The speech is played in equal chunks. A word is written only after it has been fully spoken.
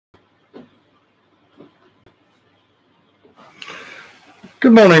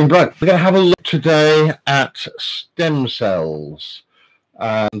Good morning, right. We're going to have a look today at stem cells.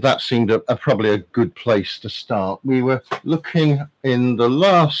 And that seemed probably a good place to start. We were looking in the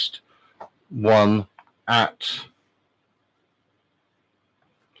last one at...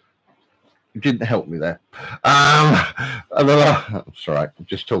 You didn't help me there. That's all right. I'm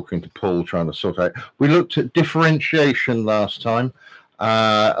just talking to Paul, trying to sort out. We looked at differentiation last time.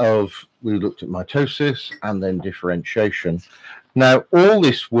 We looked at mitosis and then differentiation. Now, all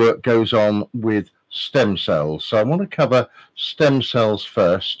this work goes on with stem cells. So I want to cover stem cells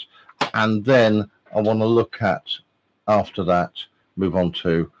first, and then I want to look at, after that, move on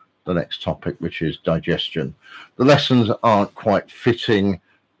to the next topic, which is digestion. The lessons aren't quite fitting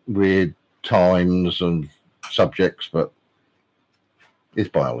with times and subjects, but it's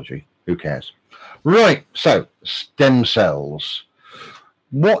biology. Who cares? Right, so stem cells.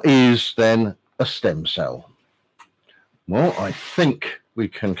 What is then a stem cell? Well, I think we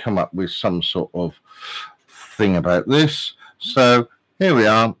can come up with some sort of thing about this. So here we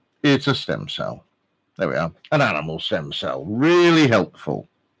are. It's a stem cell. There we are. An animal stem cell. Really helpful.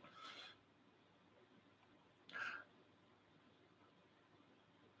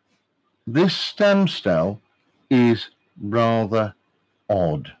 This stem cell is rather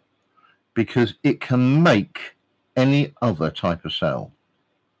odd because it can make any other type of cell.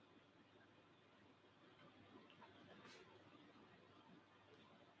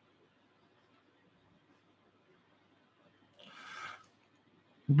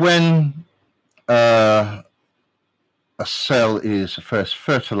 When a cell is first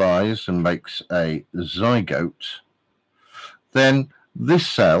fertilized and makes a zygote, then this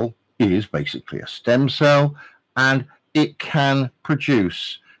cell is basically a stem cell, and it can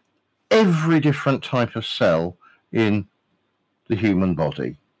produce every different type of cell in the human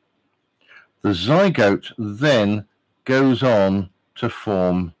body. The zygote then goes on to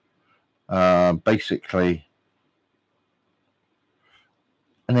form basically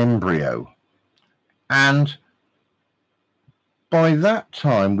an embryo, and by that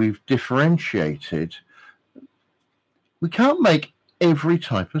time we've differentiated. We can't make every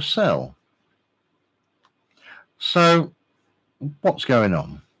type of cell. So what's going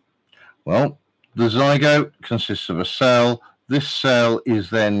on? Well, the zygote consists of a cell. This cell is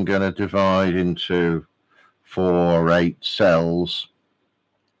then going to divide into 4 or 8 cells,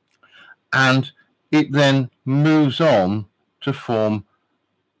 and it then moves on to form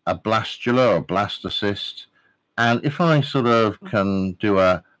a blastula or blastocyst. And if I sort of can do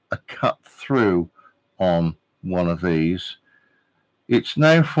a cut through on one of these, it's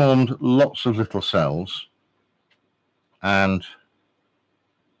now formed lots of little cells, and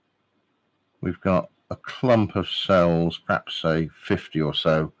we've got a clump of cells, perhaps say 50 or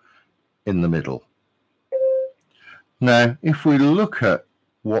so, in the middle. Now, if we look at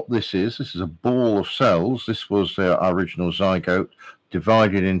what this is a ball of cells. This was their original zygote,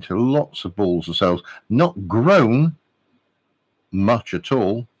 divided into lots of balls of cells, not grown much at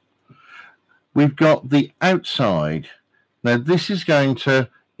all. We've got the outside. Now, this is going to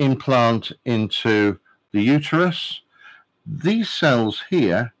implant into the uterus. These cells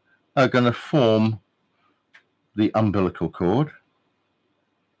here are going to form the umbilical cord.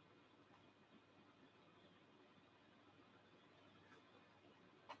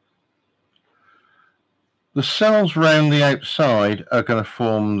 The cells around the outside are going to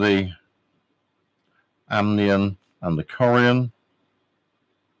form the amnion and the chorion.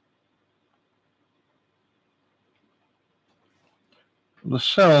 The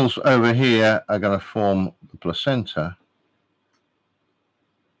cells over here are going to form the placenta.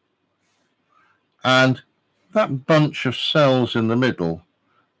 And that bunch of cells in the middle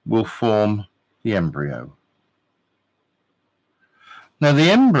will form the embryo. Now,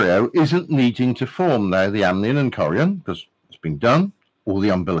 the embryo isn't needing to form now the amnion and chorion, because it's been done, or the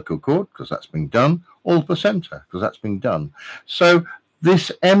umbilical cord, because that's been done, or the placenta, because that's been done. So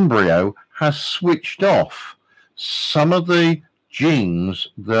this embryo has switched off some of the genes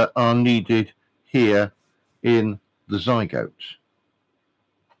that are needed here in the zygote.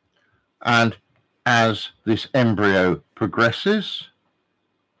 And as this embryo progresses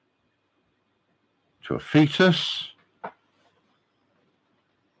to a fetus,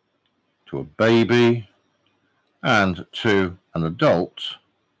 to a baby, and to an adult,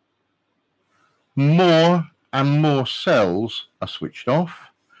 more and more cells are switched off.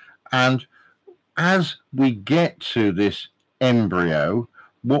 And as we get to this embryo,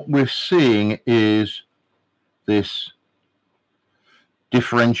 what we're seeing is this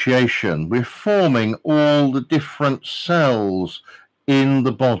differentiation. We're forming all the different cells in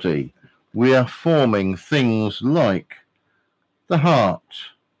the body. We are forming things like the heart,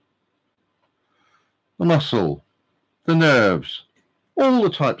 the muscle, the nerves, all the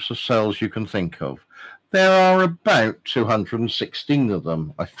types of cells you can think of. There are about 216 of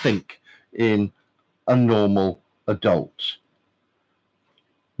them, I think, in a normal adult.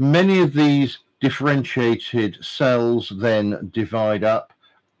 Many of these differentiated cells then divide up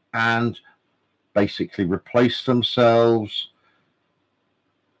and basically replace themselves,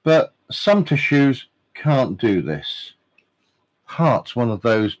 but some tissues can't do this. Heart's one of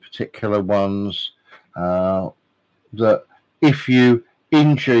those particular ones that if you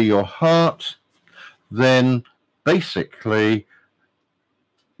injure your heart, then basically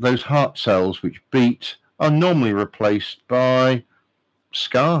those heart cells which beat are normally replaced by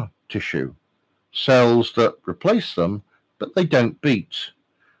scar tissue, cells that replace them, but they don't beat.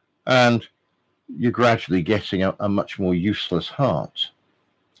 And you're gradually getting a much more useless heart.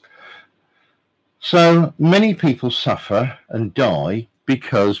 So many people suffer and die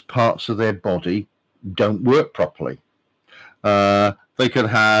because parts of their body don't work properly. They could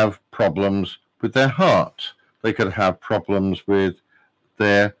have problems with their heart. They could have problems with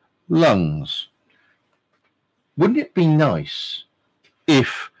their lungs. Wouldn't it be nice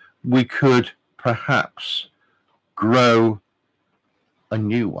if we could perhaps grow a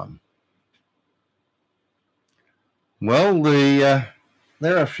new one? Well, there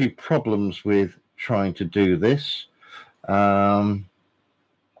are a few problems with trying to do this.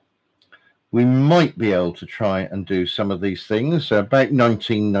 We might be able to try and do some of these things. About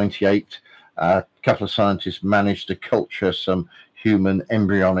 1998, a couple of scientists managed to culture some human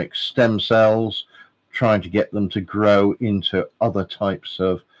embryonic stem cells, trying to get them to grow into other types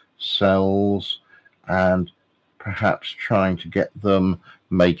of cells and perhaps trying to get them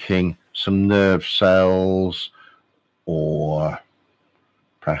making some nerve cells, or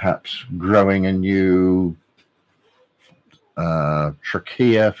perhaps growing a new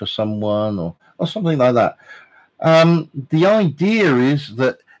trachea for someone, or something like that. The idea is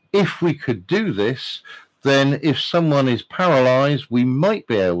that if we could do this, then if someone is paralyzed, we might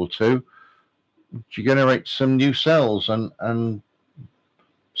be able to generate some new cells and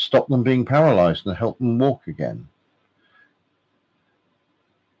stop them being paralyzed and help them walk again.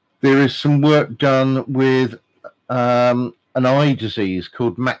 There is some work done with an eye disease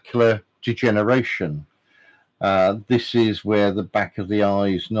called macular degeneration. This is where the back of the eye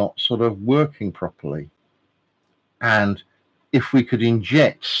is not sort of working properly. And if we could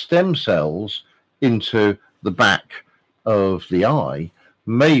inject stem cells into the back of the eye,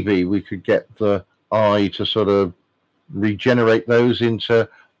 maybe we could get the eye to sort of regenerate those into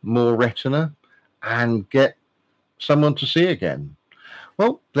more retina and get someone to see again.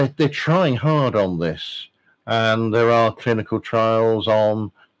 Well, they're trying hard on this, and there are clinical trials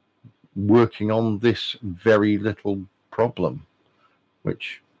on working on this very little problem,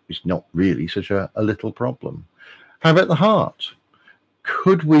 which is not really such a little problem. How about the heart?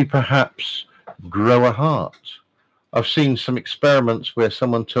 Could we perhaps grow a heart? I've seen some experiments where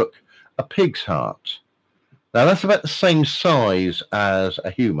someone took a pig's heart. Now that's about the same size as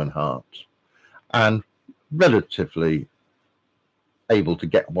a human heart and relatively able to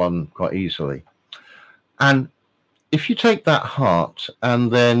get one quite easily. And if you take that heart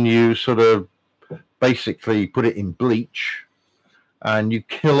and then you sort of basically put it in bleach and you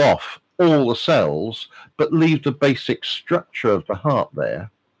kill off all the cells but leave the basic structure of the heart there,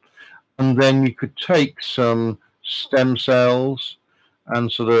 and then you could take some stem cells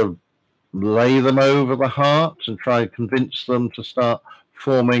and sort of lay them over the heart and try and convince them to start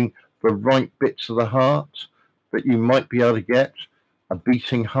forming the right bits of the heart, that you might be able to get a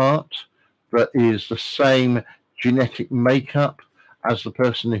beating heart that is the same genetic makeup as the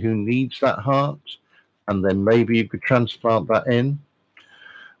person who needs that heart, and then maybe you could transplant that in.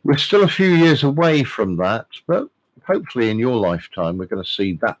 We're still a few years away from that, but hopefully in your lifetime we're going to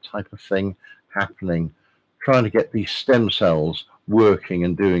see that type of thing happening, trying to get these stem cells working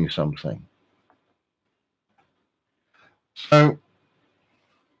and doing something. So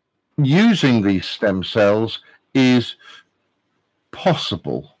using these stem cells is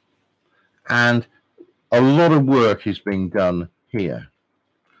possible, and a lot of work is being done here.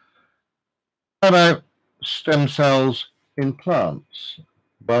 How about stem cells in plants?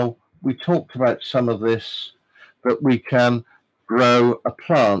 Well, we talked about some of this, that we can grow a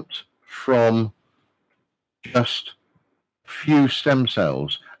plant from just a few stem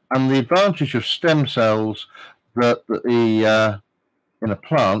cells. And the advantage of stem cells in a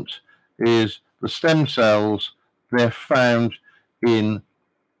plant is the stem cells, they're found in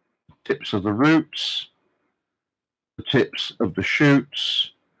tips of the roots, the tips of the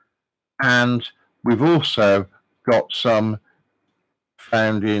shoots, and we've also got some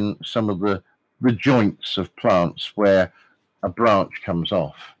found in some of the joints of plants where a branch comes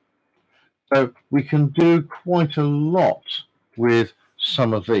off. So we can do quite a lot with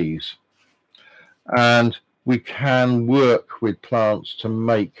some of these, and we can work with plants to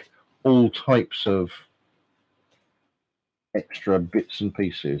make all types of extra bits and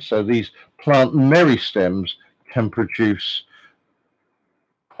pieces. So these plant meristems can produce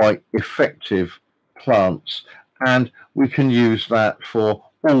quite effective plants, and we can use that for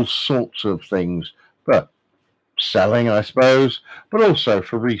all sorts of things, for selling, I suppose, but also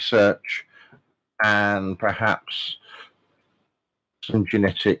for research and perhaps some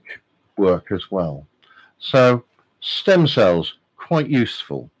genetic work as well. So stem cells, quite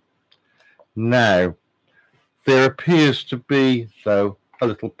useful. Now, there appears to be, though, a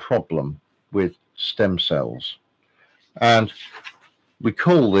little problem with stem cells, and we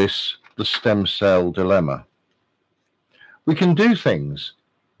call this the stem cell dilemma. We can do things,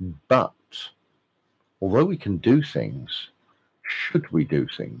 but although we can do things, should we do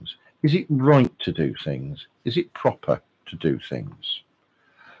things? Is it right to do things? Is it proper to do things?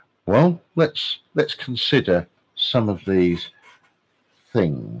 Well, let's consider some of these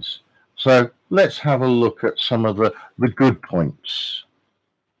things. So let's have a look at some of the good points.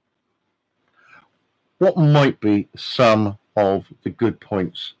 What might be some of the good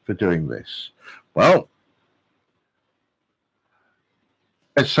points for doing this? Well,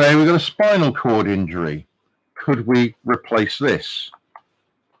 let's say we've got a spinal cord injury. Could we replace this?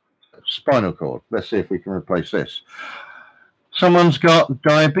 Spinal cord. Let's see if we can replace this. Someone's got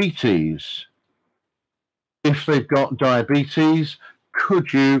diabetes. If they've got diabetes,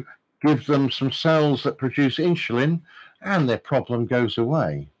 could you give them some cells that produce insulin and their problem goes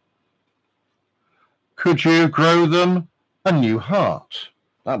away? Could you grow them a new heart?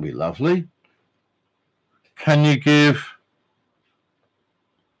 That'd be lovely. Can you give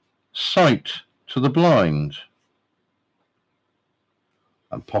sight to the blind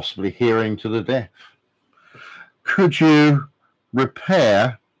and possibly hearing to the deaf? Could you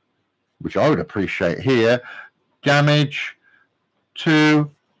repair, which I would appreciate here, damage to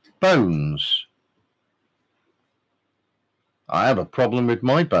bones? I have a problem with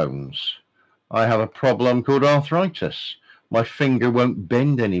my bones. I have a problem called arthritis. My finger won't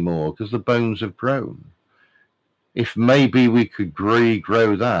bend anymore because the bones have grown. If maybe we could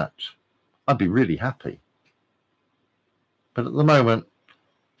regrow that, I'd be really happy. But at the moment,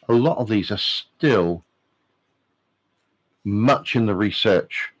 a lot of these are still much in the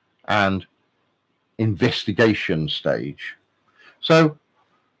research and investigation stage. So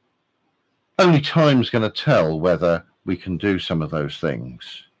only time's going to tell whether we can do some of those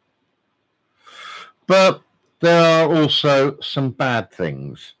things. But there are also some bad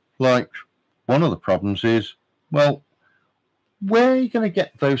things. Like, one of the problems is, well, where are you going to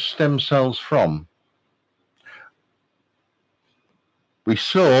get those stem cells from? We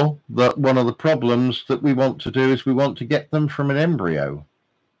saw that one of the problems that we want to do is we want to get them from an embryo.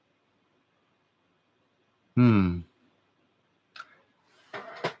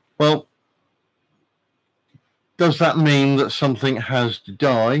 Well, does that mean that something has to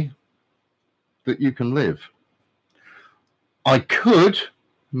die that you can live? I could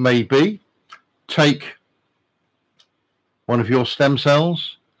maybe take one of your stem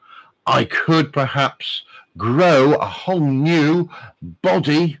cells. I could perhaps grow a whole new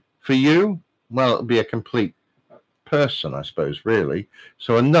body for you. Well, it would be a complete person, I suppose, really.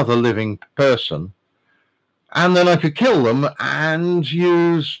 So another living person. And then I could kill them and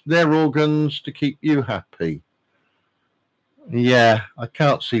use their organs to keep you happy. Yeah, I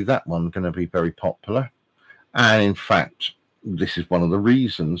can't see that one going to be very popular. And in fact, this is one of the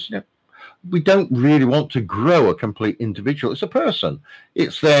reasons. You know, we don't really want to grow a complete individual. It's a person.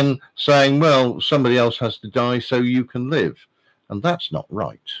 It's then saying, well, somebody else has to die so you can live. And that's not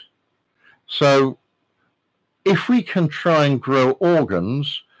right. So if we can try and grow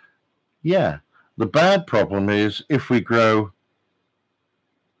organs, yeah. The bad problem is if we grow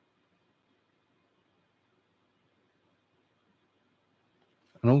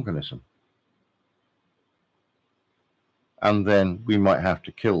an organism, and then we might have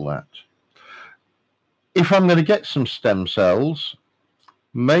to kill that. If I'm going to get some stem cells,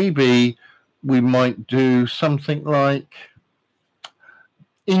 maybe we might do something like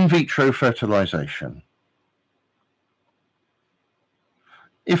in vitro fertilization.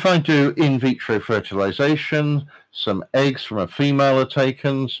 If I do in vitro fertilization, some eggs from a female are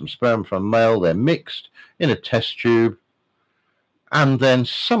taken, some sperm from a male, they're mixed in a test tube, and then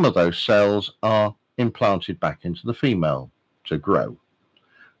some of those cells are implanted back into the female to grow.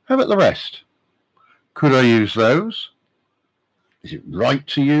 How about the rest? Could I use those? Is it right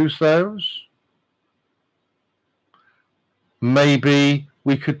to use those? Maybe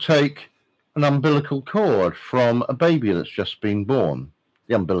we could take an umbilical cord from a baby that's just been born.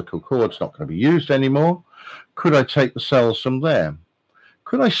 The umbilical cord's not going to be used anymore. Could I take the cells from there?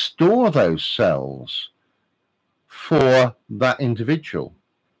 Could I store those cells for that individual?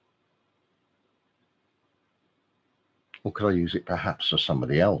 Or could I use it perhaps for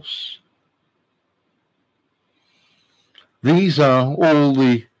somebody else? These are all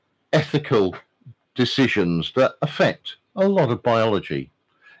the ethical decisions that affect a lot of biology.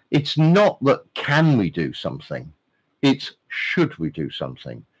 It's not that can we do something, it's should we do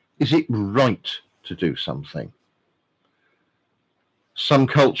something? Is it right to do something? Some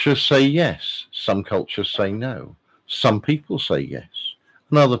cultures say yes, some cultures say no. Some people say yes,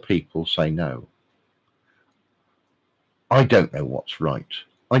 and other people say no. I don't know what's right.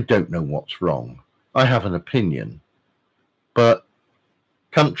 I don't know what's wrong. I have an opinion. But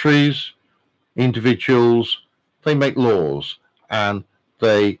countries, individuals, they make laws and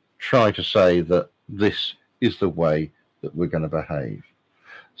they try to say that this is the way that we're going to behave.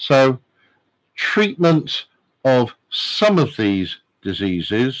 So treatment of some of these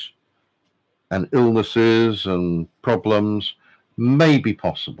diseases and illnesses and problems may be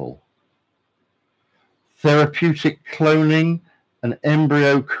possible. Therapeutic cloning, an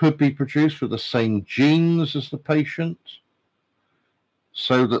embryo could be produced with the same genes as the patient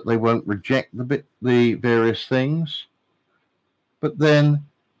so that they won't reject the various things. But then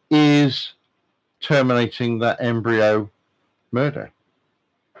is terminating that embryo murder?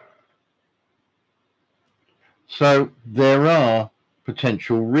 So there are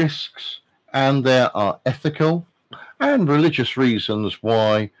potential risks and there are ethical and religious reasons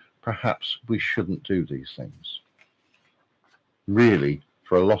why perhaps we shouldn't do these things. Really,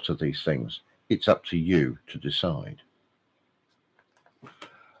 for a lot of these things, it's up to you to decide.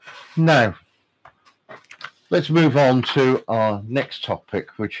 Now, let's move on to our next topic,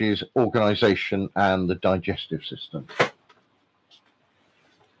 which is organisation and the digestive system.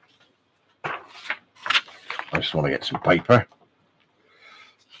 I just want to get some paper.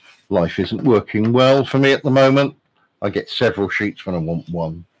 Life isn't working well for me at the moment. I get several sheets when I want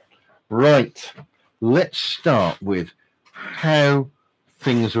one. Right, let's start with how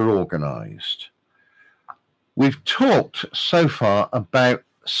things are organised. We've talked so far about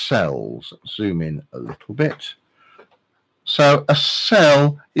cells. Zoom in a little bit. So a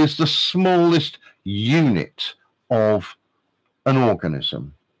cell is the smallest unit of an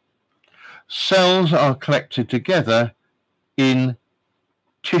organism. Cells are collected together in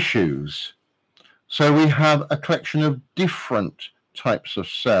tissues. So we have a collection of different types of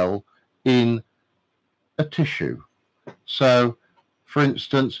cell in a tissue. So, for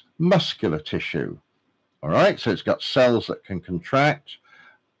instance, muscular tissue. All right, so it's got cells that can contract,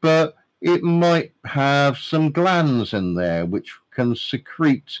 but it might have some glands in there which can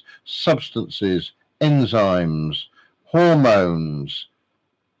secrete substances, enzymes, hormones.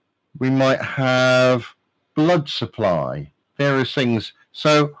 We might have blood supply, various things.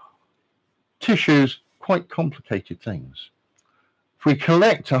 So tissues, quite complicated things. If we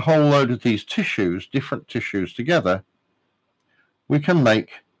collect a whole load of these tissues, different tissues together, we can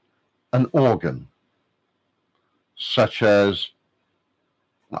make an organ, such as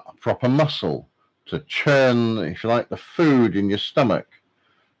a proper muscle to churn, if you like, the food in your stomach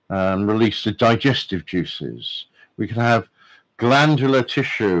and release the digestive juices. We can have glandular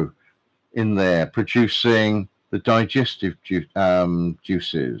tissue in there producing the digestive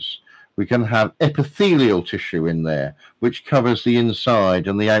juices. We can have epithelial tissue in there, which covers the inside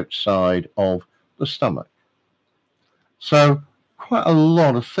and the outside of the stomach. So quite a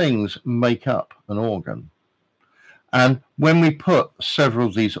lot of things make up an organ. And when we put several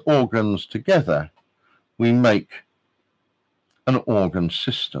of these organs together, we make an organ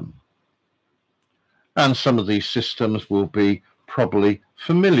system. And some of these systems will be probably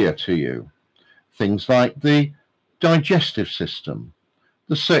familiar to you. Things like the digestive system,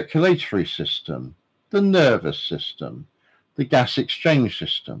 the circulatory system, the nervous system, the gas exchange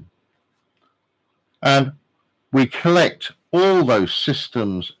system. And we collect all those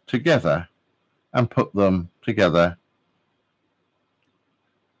systems together and put them together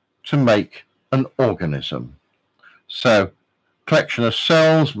to make an organism. So collection of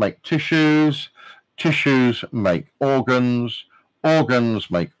cells make tissues, tissues make organs, organs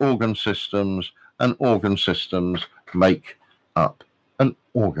make organ systems, and organ systems make up an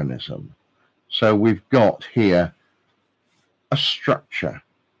organism. So we've got here a structure.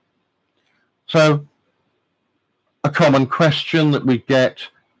 So a common question that we get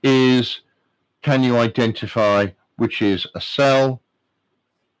is, can you identify which is a cell,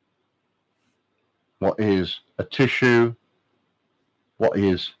 what is a tissue, what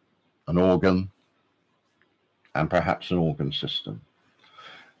is an organ, and perhaps an organ system.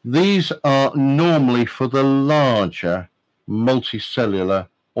 These are normally for the larger multicellular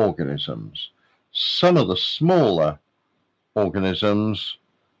organisms. Some of the smaller organisms,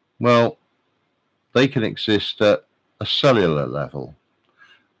 well, they can exist at a cellular level.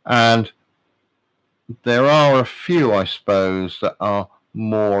 And there are a few, I suppose, that are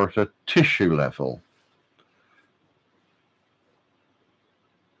more at a tissue level.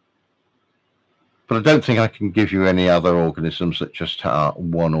 But I don't think I can give you any other organisms that just are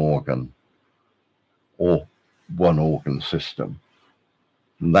one organ or one organ system.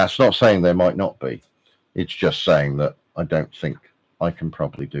 And that's not saying there might not be. It's just saying that I don't think I can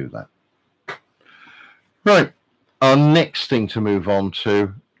probably do that. Right. Our next thing to move on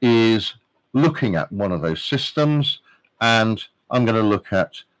to is looking at one of those systems, and I'm going to look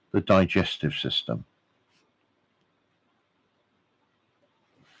at the digestive system.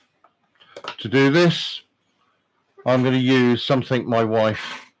 To do this, I'm going to use something my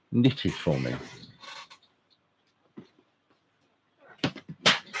wife knitted for me.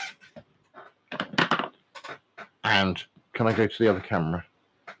 And can I go to the other camera?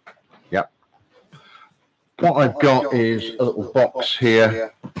 Yep. What I've got is a little box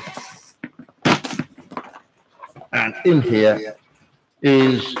here. And in here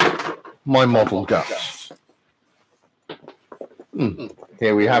is my model gut.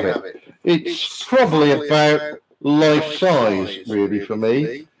 Here we have it. It's probably about life size, really, for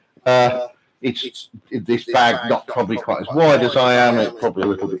me. It's this bag, not probably quite as wide as I am. It's probably a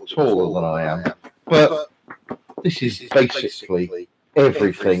little bit taller than I am. But this is basically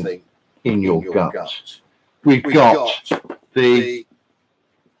everything in your gut. We've got the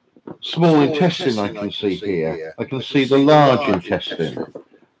small intestine I can see here. I can see the large intestine.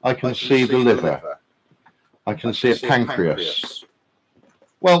 I can see the liver. I can see a pancreas.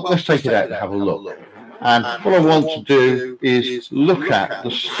 Well, let's take it out and have a look. And what I want to do is look at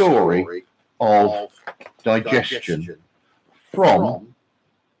the story of digestion from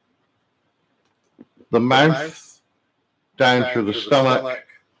the mouth, down through the stomach,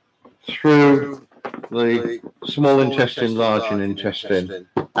 through the small intestine, large intestine,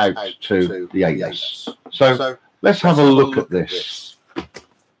 out to the anus. So let's have a look at this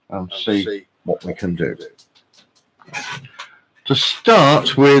and see what we can do. To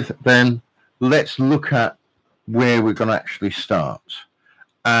start with, then, let's look at where we're going to actually start.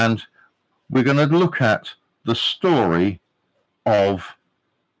 And we're going to look at the story of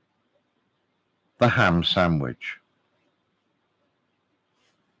the ham sandwich.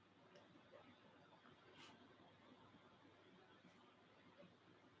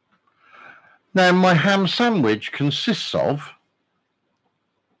 Now, my ham sandwich consists of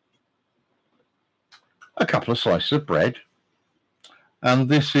a couple of slices of bread, and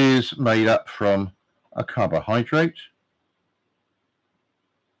this is made up from a carbohydrate.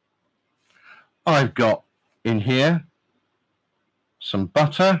 I've got in here some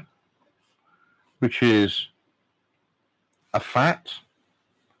butter, which is a fat,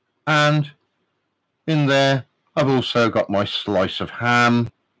 and in there I've also got my slice of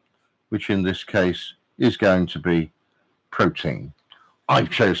ham, which in this case is going to be protein. I've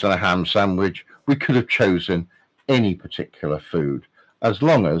chosen a ham sandwich. We could have chosen any particular food, as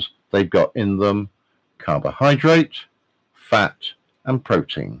long as they've got in them carbohydrate, fat, and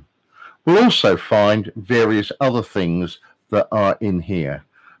protein. We'll also find various other things that are in here,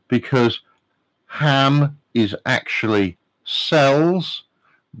 because ham is actually cells.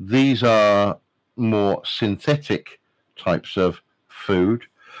 These are more synthetic types of food.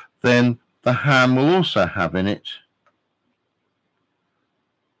 Then the ham will also have in it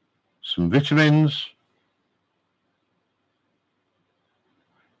some vitamins,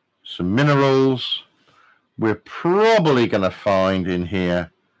 some minerals. We're probably going to find in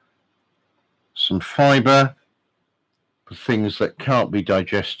here some fiber for things that can't be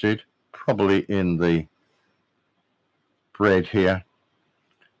digested, probably in the bread here,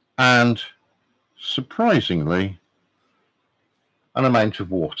 and surprisingly an amount of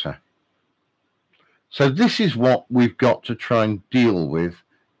water. So this is what we've got to try and deal with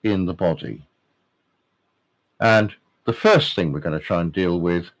in the body. And the first thing we're going to try and deal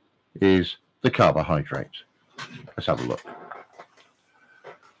with is the carbohydrate. Let's have a look.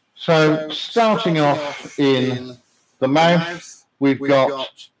 So starting off in the mouth, we've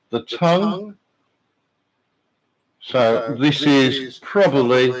got the tongue. So this is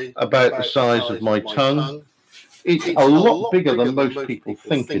probably about the size of my tongue. It's a lot bigger than most people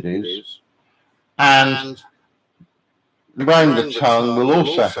think it is. And around the tongue will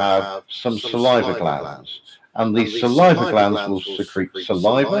also have some saliva glands, and these saliva glands will secrete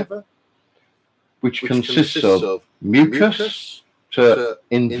saliva, which consists of mucus to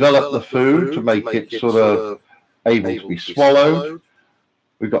envelop the food to make it sort of able to be swallowed.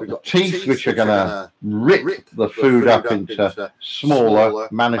 We've got the teeth, which are going to rip the food up into smaller,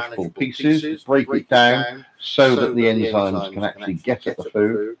 manageable pieces, break it down so that the enzymes can actually get at the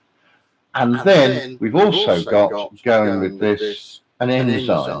food. And then we've also got, going with this, an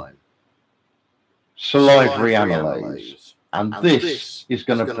enzyme, salivary amylase. And this is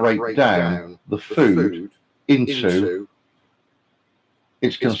going to break down the food into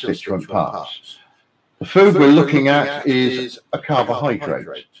its constituent parts. The food we're looking at is a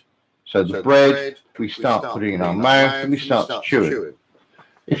carbohydrate. So the bread, we start putting in our mouth and we start chewing.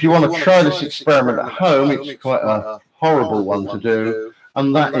 If you want to try this experiment at home, it's quite a horrible one to do,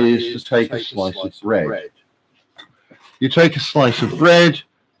 and that is to take a slice of bread. You take a slice of bread,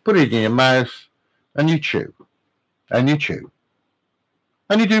 put it in your mouth, and you chew, and you chew,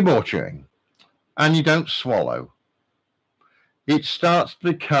 and you do more chewing, and you don't swallow. It starts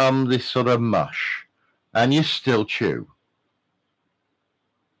to become this sort of mush, and you still chew.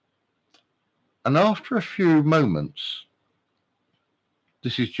 And after a few moments,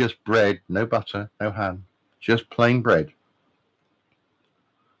 this is just bread, no butter, no ham, just plain bread.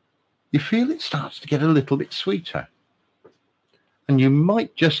 You feel it starts to get a little bit sweeter. And you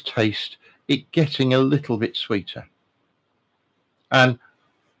might just taste it getting a little bit sweeter. And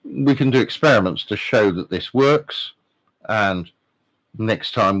we can do experiments to show that this works. And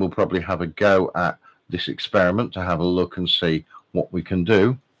next time we'll probably have a go at this experiment to have a look and see what we can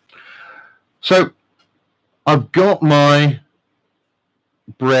do. So I've got my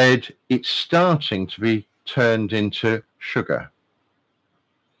bread, it's starting to be turned into sugar.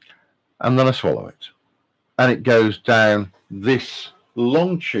 And then I swallow it. And it goes down this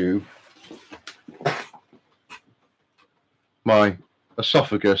long tube, my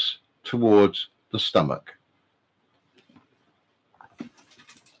esophagus, towards the stomach.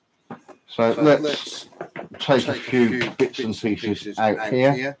 So let's take a few bits and pieces out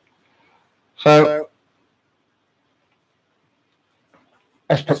here. So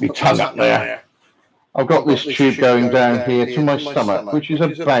let's put my tongue up there. I've got this tube going down here to my stomach, which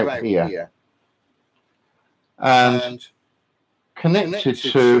is about here. And connected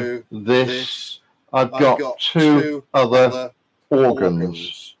to this, I've got two other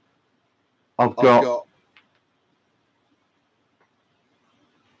organs. I've got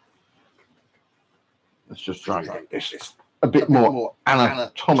let's just try and get this a bit more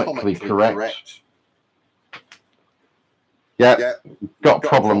anatomically correct. Yeah, got a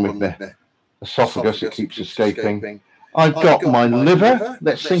problem with the esophagus, it keeps escaping. I've got my liver.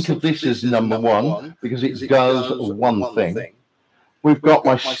 Let's think of this as number one, because it does one thing. We've got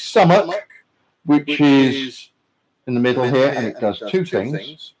my stomach, which is in the middle here, and it does two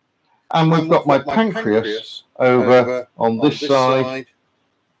things. And we've got my pancreas over on this side.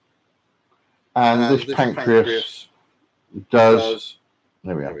 And this pancreas does,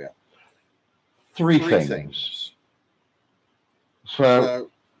 there we are, three things. So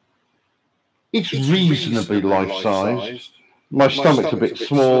it's reasonably life-sized. My stomach's a bit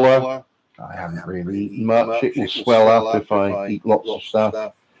smaller. I haven't really eaten much. It will swell up if I eat lots of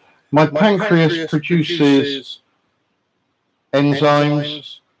stuff. My pancreas produces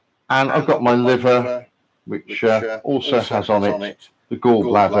enzymes, and I've got my liver, which also has on it the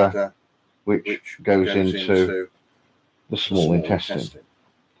gallbladder, which goes into the small intestine.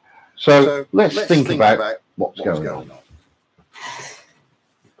 So let's think about what's going on.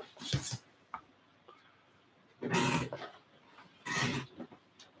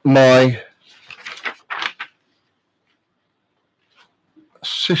 My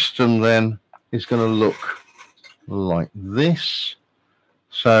system then is going to look like this.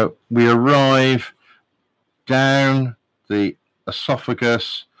 So we arrive down the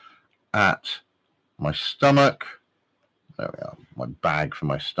esophagus at my stomach. There we are, my bag for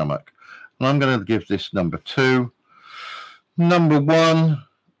my stomach. And I'm going to give this number 2. Number 1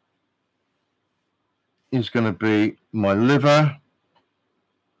 is going to be my liver.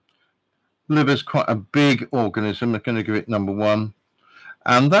 Liver's quite a big organism. I'm going to give it number 1.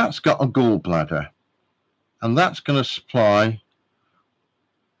 And that's got a gallbladder. And that's going to supply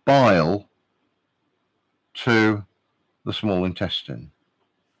bile to the small intestine.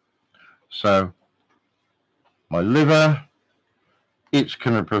 So my liver, it's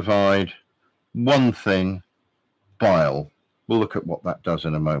going to provide one thing, bile. We'll look at what that does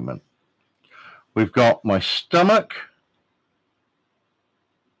in a moment. We've got my stomach.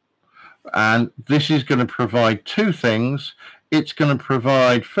 And this is going to provide two things. It's going to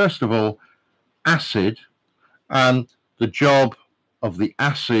provide, first of all, acid, and the job of the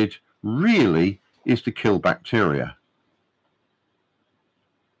acid really is to kill bacteria.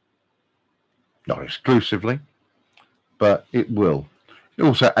 Not exclusively, but it will. It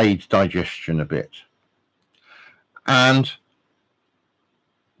also aids digestion a bit. And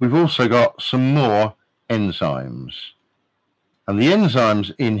we've also got some more enzymes. And the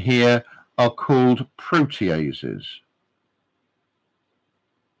enzymes in here are called proteases.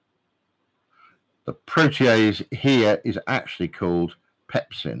 The protease here is actually called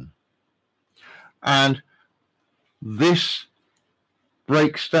pepsin. And this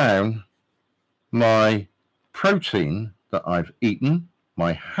breaks down my protein that I've eaten,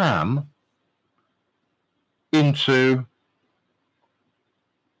 my ham, into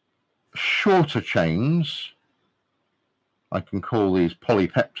shorter chains. I can call these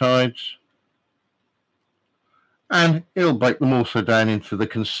polypeptides. And it'll break them also down into the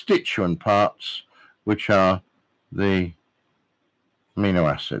constituent parts, which are the amino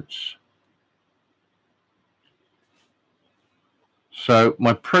acids. So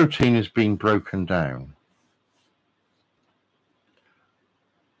my protein is being broken down.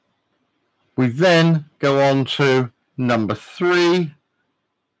 We then go on to number 3,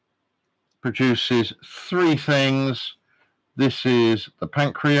 produces 3 things. This is the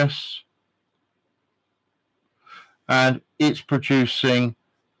pancreas, and it's producing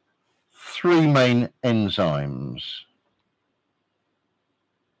 3 main enzymes.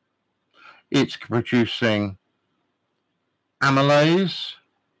 It's producing amylase,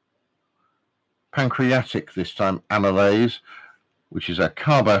 pancreatic this time amylase, which is a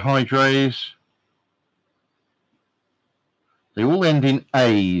carbohydrate. They all end in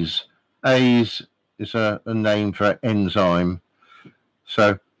A's. A's is a name for enzyme.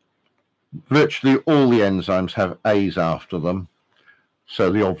 So virtually all the enzymes have A's after them.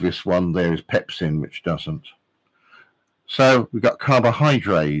 So the obvious one there is pepsin, which doesn't. So we've got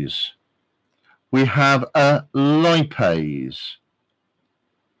carbohydrates. We have a lipase.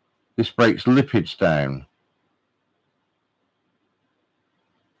 This breaks lipids down.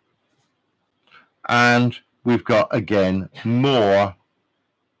 And we've got, again, more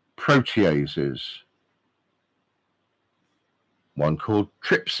proteases. One called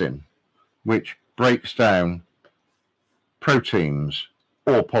trypsin, which breaks down proteins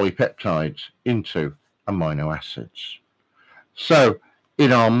or polypeptides into amino acids. So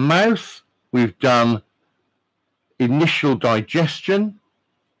in our mouth, we've done initial digestion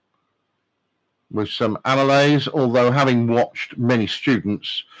with some amylase, although having watched many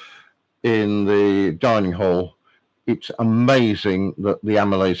students in the dining hall, it's amazing that the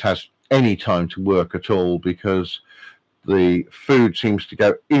amylase has any time to work at all, because the food seems to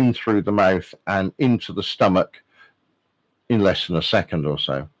go in through the mouth and into the stomach in less than a second or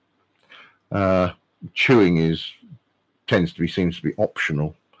so. Chewing seems to be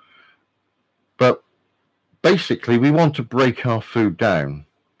optional. But basically, we want to break our food down.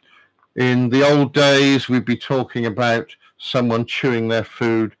 In the old days, we'd be talking about someone chewing their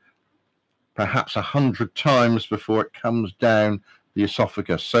food perhaps 100 times before it comes down the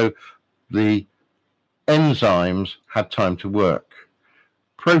esophagus. So the enzymes had time to work.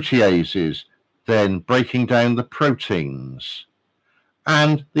 Proteases then breaking down the proteins.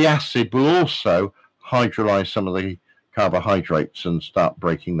 And the acid will also hydrolyze some of the carbohydrates and start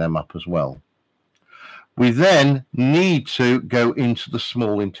breaking them up as well. We then need to go into the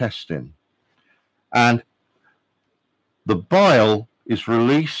small intestine, and the bile is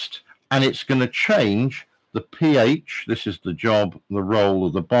released, and it's going to change the pH. This is the job, the role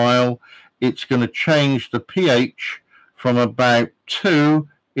of the bile. It's going to change the pH from about 2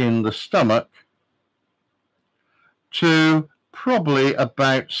 in the stomach to probably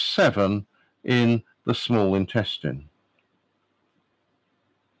about 7 in the small intestine.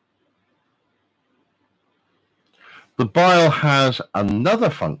 The bile has another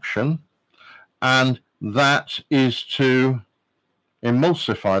function, and that is to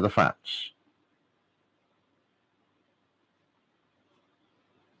emulsify the fats.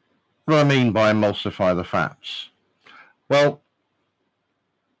 What do I mean by emulsify the fats? Well,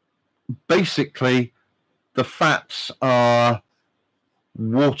 basically, the fats are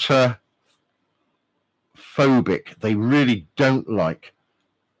water phobic. They really don't like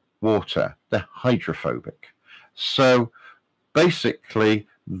water. They're hydrophobic. So basically,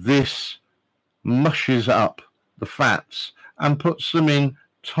 this mushes up the fats and puts them in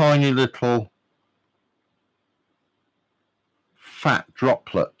tiny little fat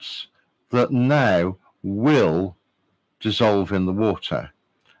droplets that now will dissolve in the water.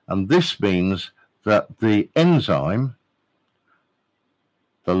 And this means that the enzyme,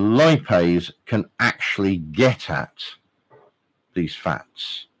 the lipase, can actually get at these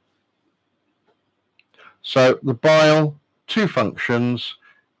fats. So the bile, two functions: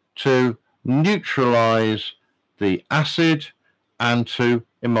 to neutralize the acid and to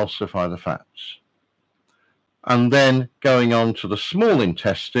emulsify the fats. And then going on to the small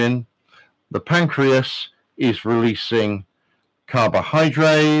intestine, the pancreas is releasing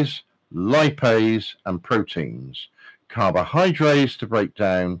carbohydrates, lipase, and proteins. Carbohydrates to break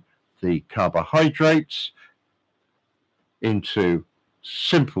down the carbohydrates into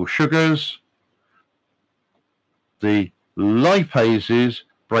simple sugars. The lipases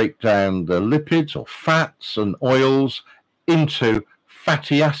break down the lipids or fats and oils into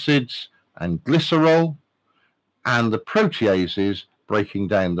fatty acids and glycerol, and the proteases breaking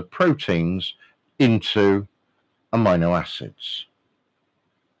down the proteins into amino acids.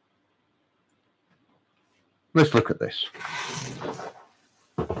 Let's look at this.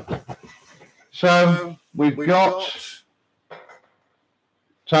 So we've got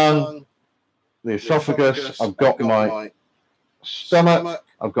tongue, the esophagus, I've got my stomach,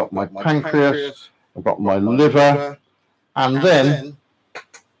 I've got my pancreas, I've got my liver, and then,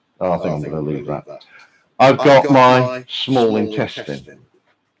 I think I'm going to leave that. I've got my small intestine.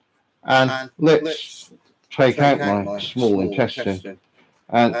 And let's take out my small intestine,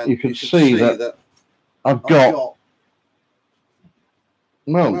 and you can see that I've got,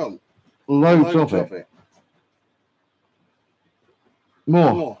 well, loads of it.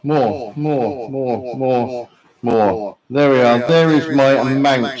 More. There we are. There is my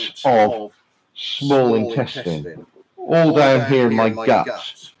amount of small intestine, all down here in my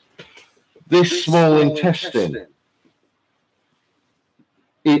gut. This small intestine,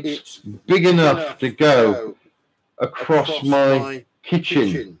 it's big enough to go across my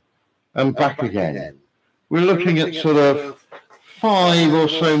kitchen and back again. We're looking at sort of 5 or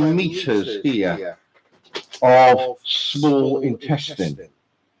so meters here of small intestine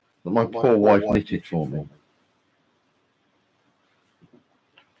that my poor wife knitted for me.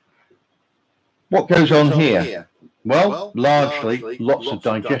 What goes on here? Well, largely lots of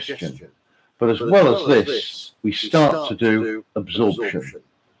digestion. But as well as this, we start to do absorption.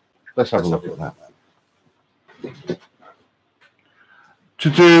 Let's have a look at that. To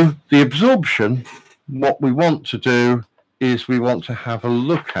do the absorption, what we want to do is we want to have a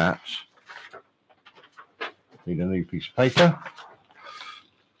look at, need a new piece of paper,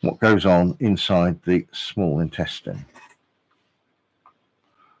 what goes on inside the small intestine.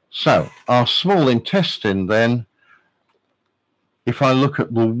 So our small intestine then, if I look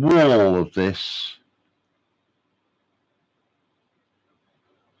at the wall of this,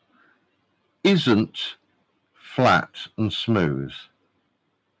 isn't flat and smooth.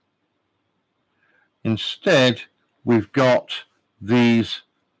 Instead, we've got these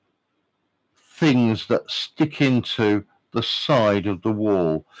things that stick into the side of the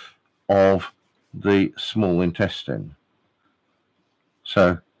wall of the small intestine.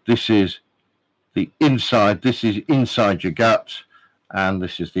 So this is the inside, this is inside your gut, and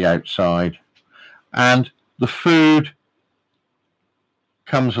this is the outside. And the food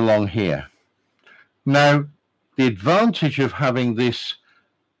comes along here. Now, the advantage of having this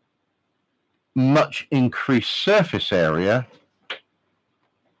much increased surface area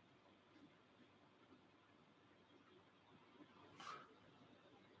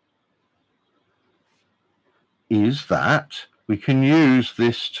is that we can use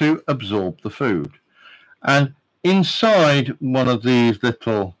this to absorb the food. And inside one of these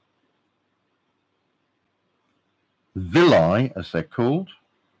little villi, as they're called,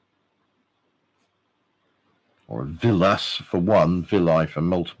 or villus for one, villi for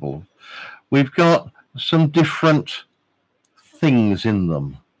multiple, we've got some different things in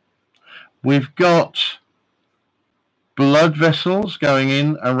them. We've got blood vessels going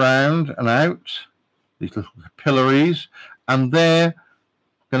in, around and out, these little capillaries, and they're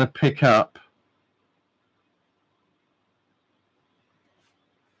going to pick up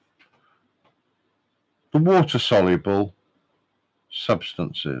the water-soluble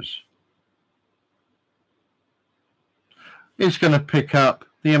substances. It's going to pick up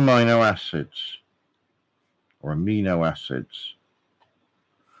the amino acids, or amino acids.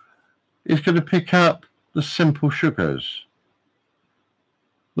 It's going to pick up the simple sugars,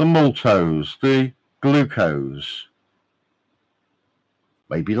 the maltose, the glucose,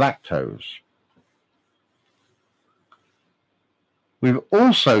 maybe lactose. We've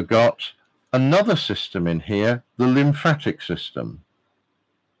also got another system in here, the lymphatic system.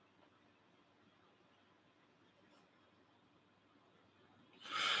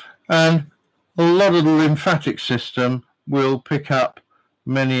 And a lot of the lymphatic system will pick up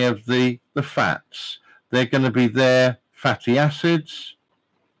many of the fats. They're going to be there, fatty acids,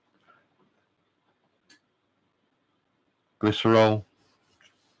 glycerol.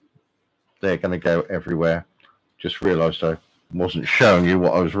 They're going to go everywhere. Just realized I wasn't showing you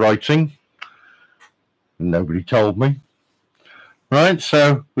what I was writing. Nobody told me. Right,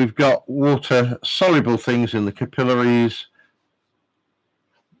 so we've got water-soluble things in the capillaries,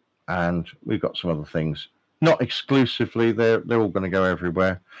 and we've got some other things. Not exclusively, they're all going to go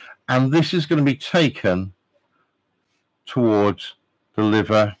everywhere. And this is going to be taken towards the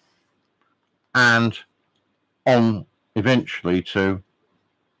liver and on eventually to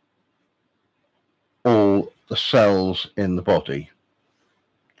all the cells in the body.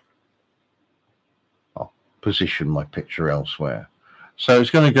 I'll position my picture elsewhere. So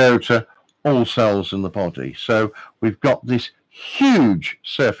it's going to go to all cells in the body. So we've got this huge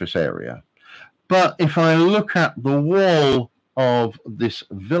surface area. But if I look at the wall of this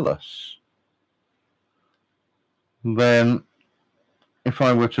villus, then if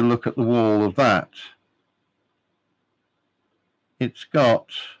I were to look at the wall of that, it's got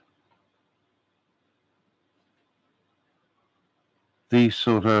these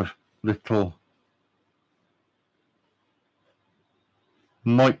sort of little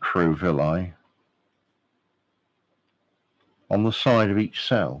microvilli on the side of each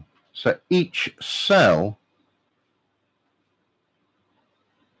cell. So each cell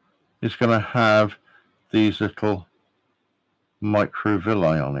is going to have these little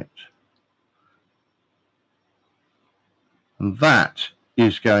microvilli on it. And that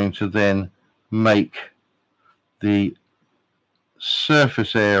is going to then make the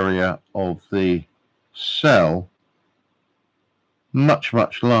surface area of the cell much,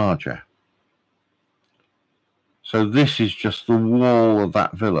 much larger. So this is just the wall of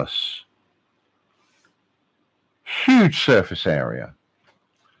that villus. Huge surface area,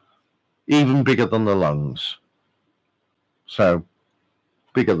 even bigger than the lungs. So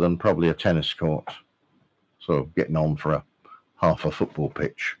bigger than probably a tennis court. So getting on for a half a football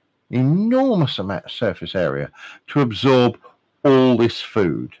pitch. Enormous amount of surface area to absorb all this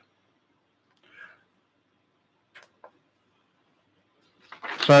food.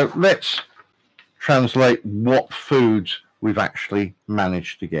 So let's translate what foods we've actually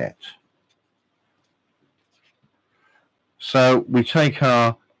managed to get. So we take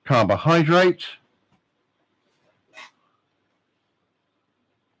our carbohydrate,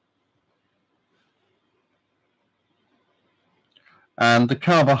 and the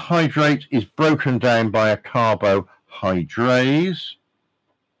carbohydrate is broken down by a carbohydrase,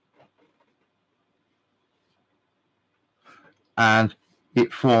 and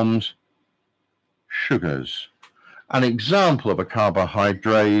it forms sugars. An example of a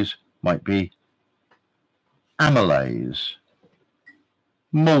carbohydrase might be amylase,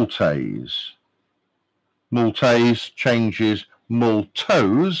 maltase. Maltase changes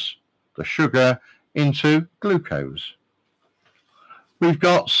maltose, the sugar, into glucose. We've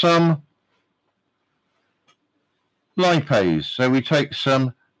got some lipase, so we take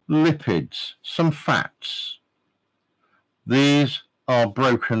some lipids, some fats. These are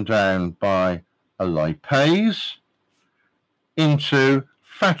broken down by a lipase into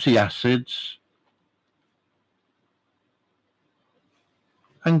fatty acids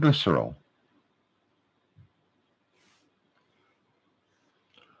and glycerol.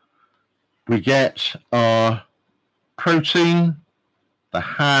 We get our protein, the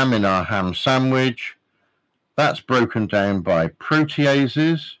ham in our ham sandwich. That's broken down by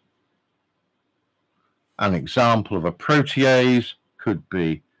proteases. An example of a protease could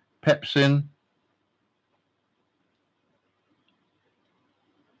be pepsin,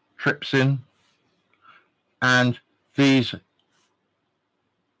 trypsin, and these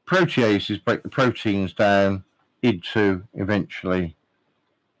proteases break the proteins down into eventually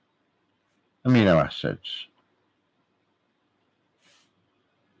amino acids.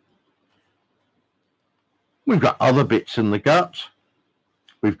 We've got other bits in the gut.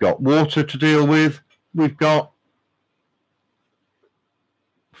 We've got water to deal with. We've got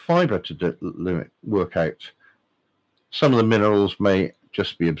fiber to work out. Some of the minerals may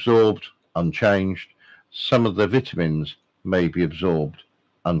just be absorbed unchanged. Some of the vitamins may be absorbed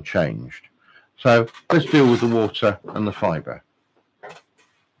unchanged. So let's deal with the water and the fiber.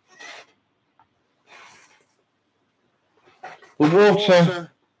 The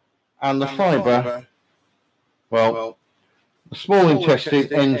water and the fiber, well, the small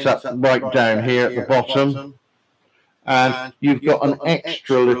intestine ends up right down here at the bottom, and you've got an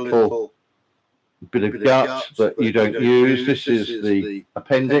extra little bit of gut that you don't use. This is the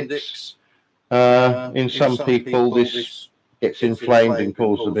appendix. In some people, this gets inflamed and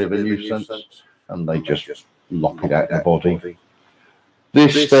causes a bit of a nuisance, and they just lock it out of the body.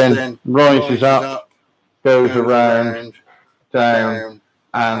 This then rises up, goes around, down,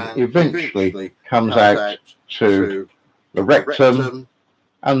 and eventually comes out to the rectum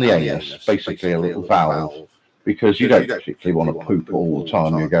and the anus, basically a little valve, because you don't particularly want to poop all the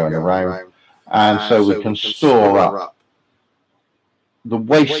time you're going around. And so we can store up the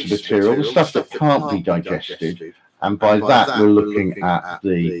waste material, the stuff that can't be digested, and by that we're looking at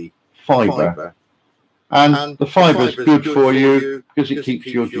the fibre. And the fibre is good for you because it keeps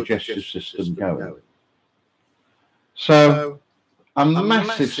your digestive system going. So, a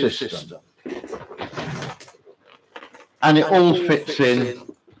massive system. And it all fits in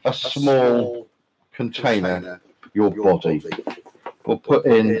a small container, your body. We'll put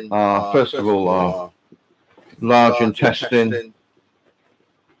in, first of all, our large intestine,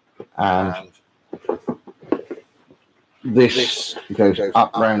 and this goes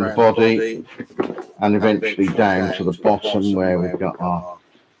up round the body and eventually down to the bottom where we've got our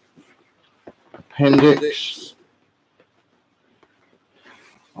appendix.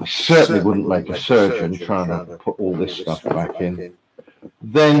 I certainly wouldn't make a surgeon trying to put all this stuff back in.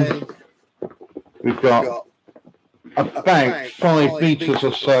 Then we've got about 5 meters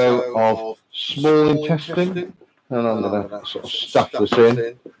or so of small intestine, and I'm going to sort of stuff this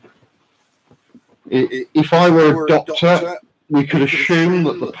in. If I were a doctor, we could assume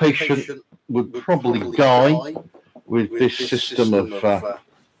that the patient would probably die with this system of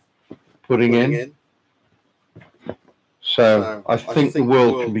putting in. So I think the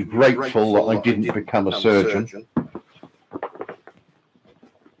world can be grateful that I didn't become a surgeon.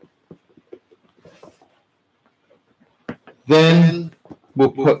 Then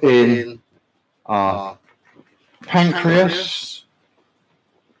we'll put in our pancreas.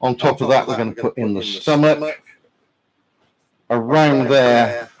 On top of that, we're going to put in the stomach. Around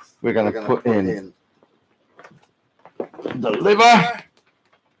there, we're going to put in the liver.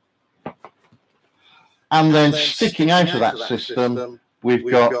 And then sticking out of that system, we've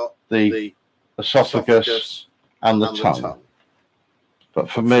got the esophagus and the tongue. But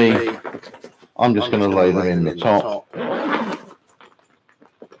for me, I'm just going to lay them in the top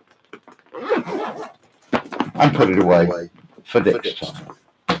and put it away for next time.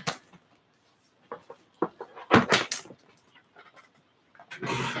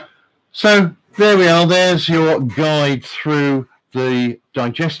 So there we are. There's your guide through the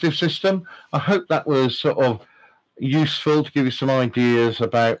digestive system. I hope that was sort of useful to give you some ideas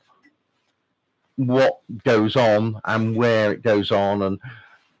about what goes on and where it goes on, and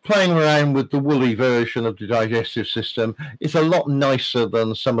playing around with the woolly version of the digestive system is a lot nicer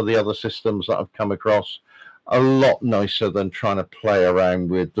than some of the other systems that I've come across. A lot nicer than trying to play around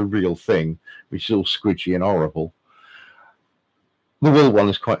with the real thing, which is all squidgy and horrible. The wool one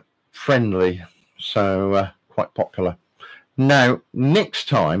is quite friendly, so quite popular. Now, next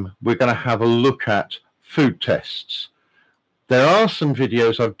time, we're going to have a look at food tests. There are some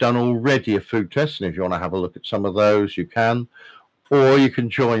videos I've done already of food tests, and if you want to have a look at some of those, you can. Or you can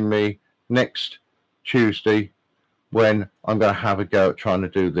join me next Tuesday when I'm going to have a go at trying to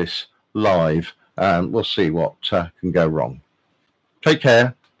do this live, and we'll see what can go wrong. Take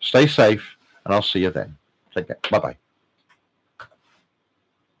care, stay safe, and I'll see you then. Take care. Bye-bye.